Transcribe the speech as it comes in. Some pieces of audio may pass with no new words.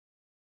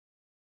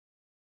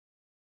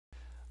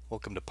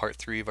Welcome to part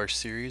 3 of our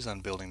series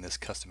on building this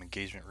custom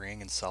engagement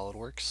ring in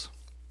SOLIDWORKS.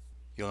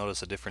 You'll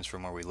notice a difference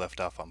from where we left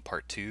off on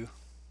part 2.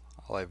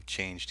 All I've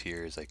changed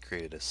here is I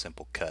created a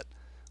simple cut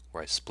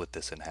where I split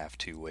this in half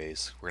two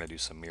ways. We're going to do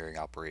some mirroring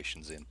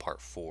operations in part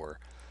 4.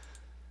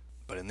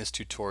 But in this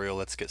tutorial,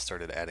 let's get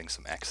started adding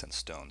some accent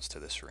stones to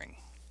this ring.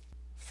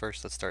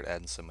 First, let's start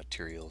adding some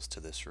materials to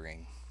this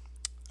ring.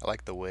 I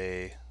like the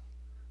way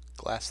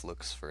glass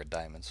looks for a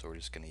diamond, so we're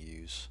just going to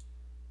use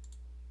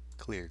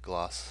clear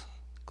glass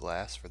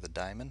for the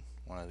diamond.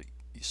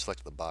 You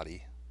select the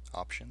body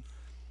option.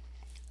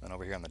 Then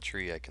over here on the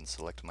tree I can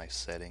select my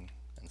setting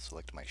and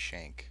select my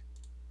shank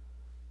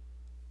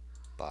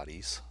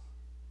bodies,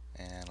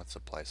 and let's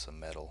apply some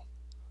metal.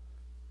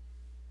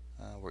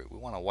 We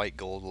want a white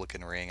gold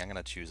looking ring. I'm going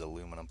to choose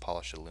aluminum,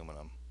 polished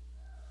aluminum.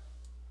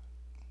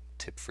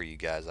 Tip for you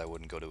guys, I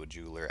wouldn't go to a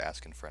jeweler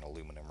asking for an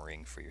aluminum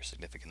ring for your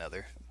significant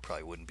other.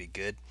 Probably wouldn't be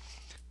good.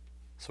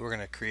 So we're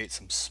going to create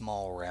some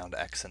small round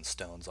accent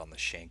stones on the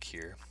shank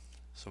here.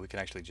 So we can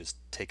actually just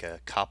take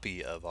a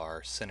copy of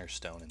our center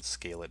stone and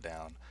scale it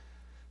down.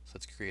 So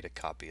let's create a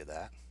copy of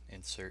that.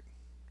 Insert,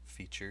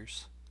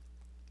 Features,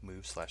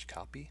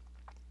 Move/Copy.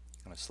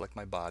 I'm going to select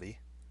my body.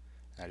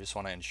 And I just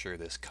want to ensure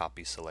this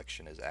copy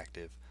selection is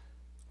active.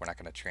 We're not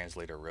going to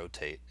translate or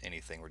rotate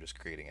anything, we're just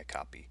creating a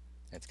copy.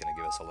 And it's going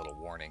to give us a little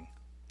warning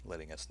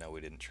letting us know we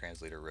didn't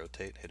translate or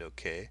rotate. Hit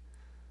OK.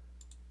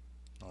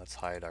 Now let's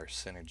hide our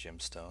center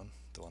gemstone,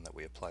 the one that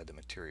we applied the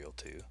material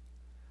to.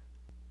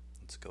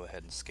 Let's go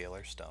ahead and scale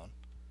our stone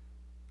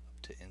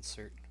up to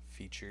Insert,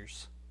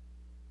 Features,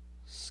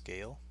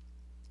 Scale.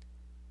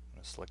 I'm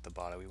going to select the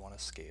body we want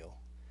to scale.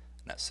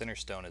 And that center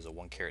stone is a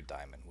 1 carat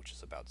diamond, which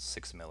is about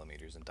 6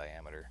 millimeters in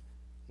diameter.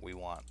 We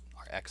want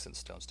our accent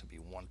stones to be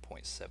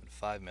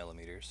 1.75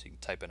 millimeters, so you can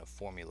type in a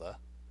formula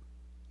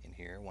in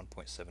here,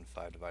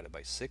 1.75 divided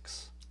by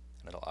 6,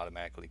 and it'll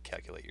automatically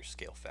calculate your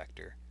scale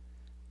factor.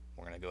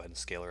 We're going to go ahead and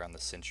scale around the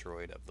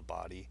centroid of the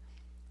body,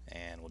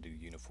 and we'll do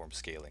uniform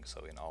scaling,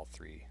 so in all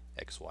 3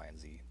 X, Y, and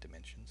Z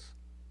dimensions.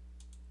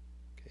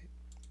 Okay.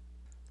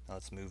 Now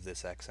let's move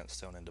this accent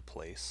stone into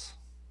place.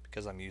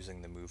 Because I'm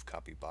using the Move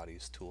Copy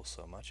Bodies tool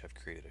so much, I've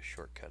created a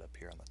shortcut up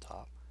here on the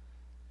top.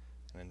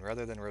 And then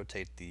rather than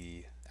rotate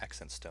the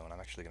accent stone, I'm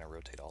actually going to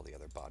rotate all the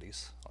other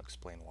bodies. I'll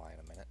explain why in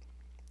a minute.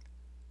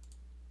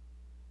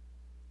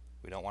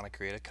 We don't want to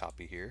create a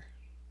copy here.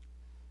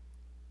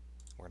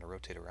 We're going to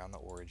rotate around the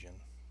origin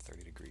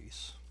 30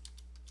 degrees.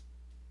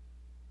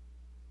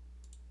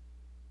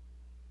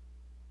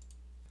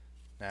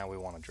 Now we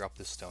want to drop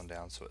this stone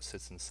down so it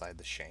sits inside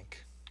the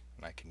shank,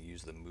 and I can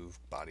use the Move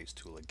Bodies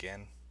tool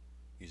again,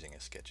 using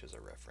a sketch as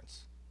a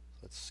reference.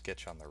 So let's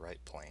sketch on the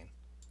right plane.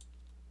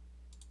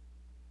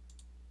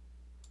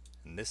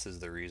 And this is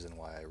the reason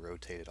why I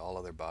rotated all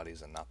other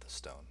bodies and not the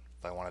stone.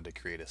 If I wanted to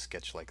create a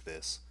sketch like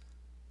this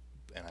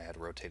and I had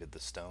rotated the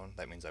stone,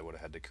 that means I would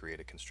have had to create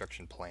a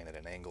construction plane at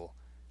an angle.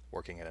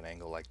 Working at an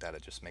angle like that,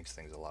 it just makes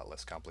things a lot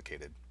less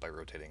complicated by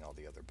rotating all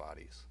the other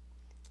bodies.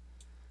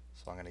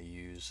 So I'm going to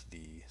use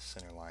the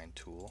centerline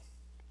tool,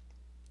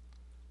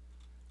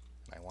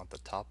 and I want the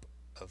top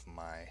of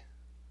my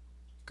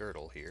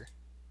girdle here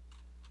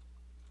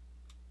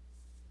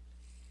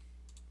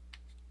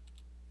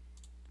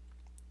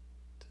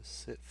to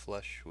sit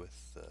flush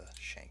with the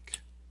shank.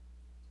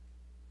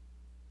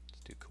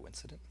 Let's do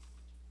coincident.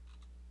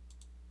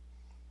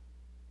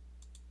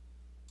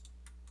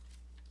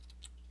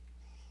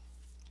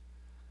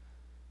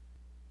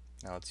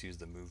 Now let's use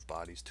the Move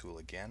Bodies tool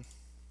again.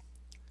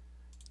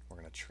 We're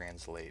going to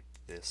translate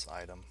this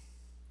item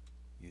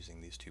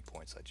using these 2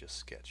 points I just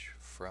sketched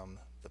from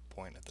the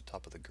point at the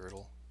top of the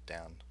girdle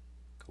down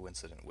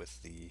coincident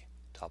with the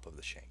top of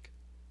the shank.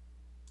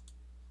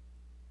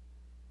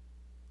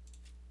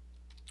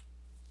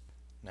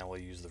 Now we'll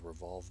use the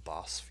Revolve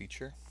Boss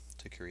feature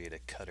to create a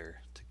cutter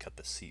to cut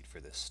the seat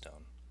for this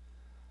stone.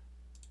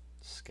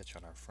 Sketch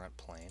on our front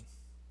plane.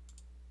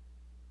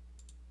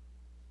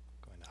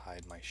 I'm going to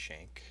hide my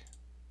shank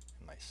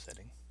and my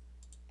setting.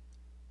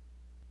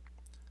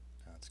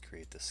 Now let's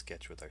create the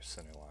sketch with our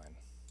center line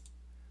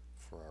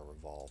for our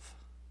revolve.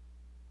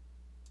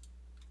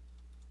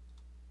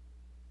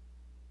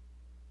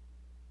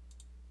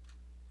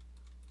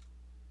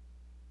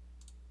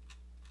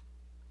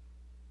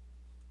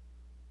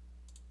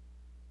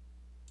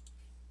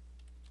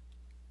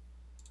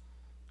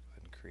 Go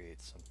ahead and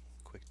create some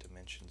quick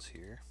dimensions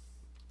here.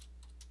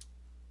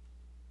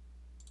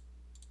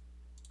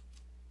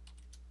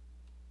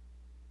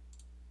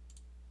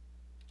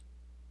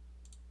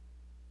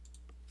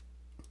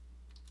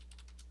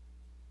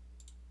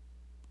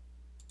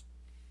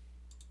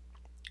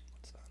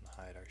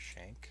 Hide our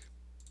shank.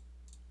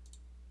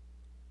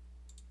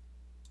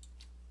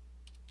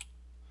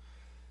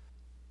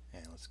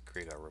 And let's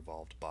create our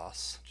revolved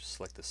boss. Just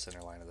select the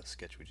center line of the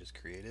sketch we just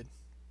created.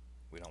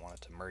 We don't want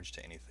it to merge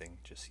to anything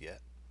just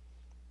yet.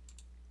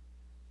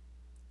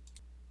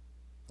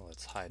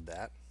 Let's hide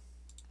that.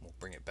 We'll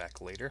bring it back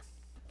later.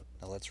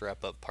 Now let's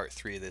wrap up part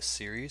 3 of this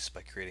series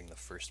by creating the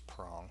first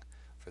prong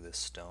for this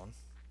stone.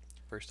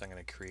 First I'm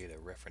going to create a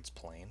reference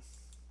plane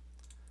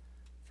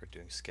for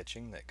doing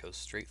sketching that goes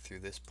straight through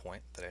this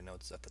point that I know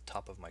it's at the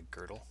top of my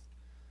girdle,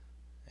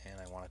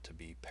 and I want it to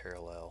be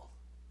parallel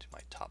to my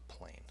top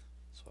plane.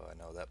 So I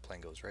know that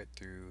plane goes right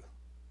through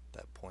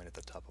that point at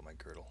the top of my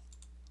girdle.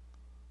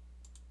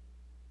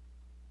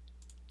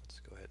 Let's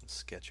go ahead and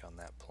sketch on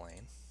that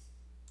plane.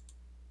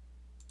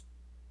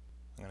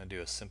 I'm going to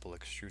do a simple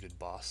extruded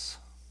boss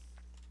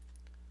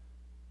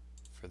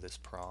for this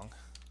prong.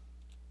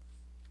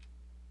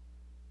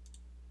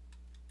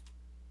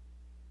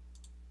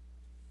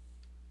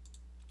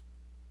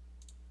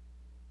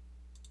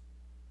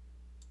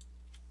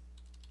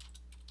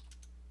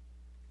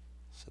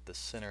 Set the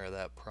center of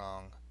that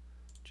prong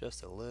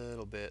just a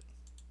little bit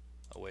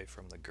away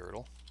from the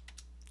girdle.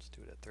 Let's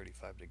do it at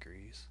 35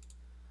 degrees.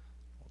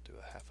 We'll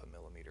do a 0.5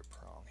 millimeter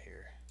prong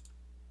here.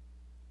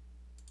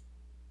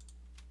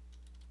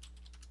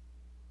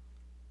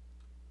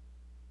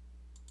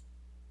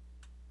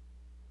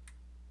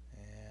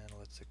 And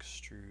let's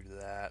extrude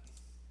that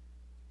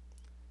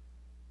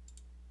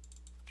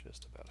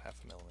just about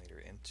 0.5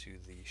 millimeter into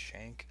the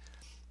shank,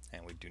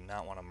 and we do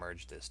not want to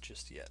merge this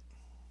just yet.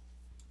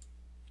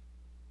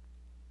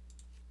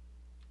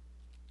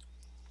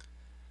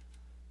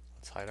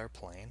 Let's hide our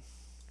plane.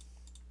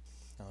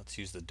 Now let's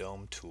use the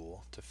dome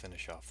tool to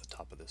finish off the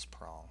top of this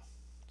prong.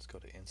 Let's go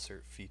to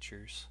Insert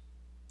Features,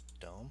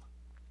 Dome.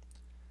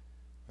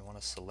 We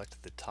want to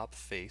select the top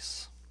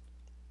face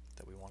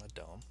that we want to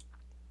dome.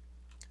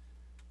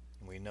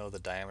 And we know the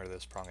diameter of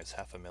this prong is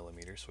 0.5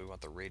 millimeter, so we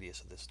want the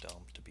radius of this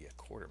dome to be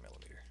 1/4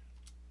 millimeter.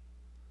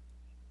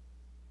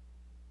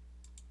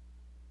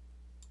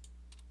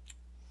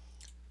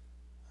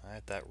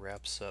 Alright, that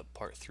wraps up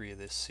part 3 of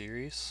this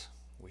series.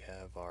 We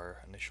have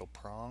our initial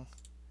prong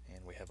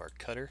and we have our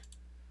cutter.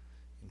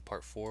 In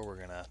part 4 we're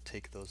going to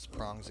take those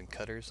prongs and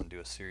cutters and do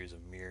a series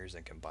of mirrors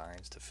and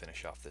combines to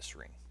finish off this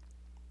ring.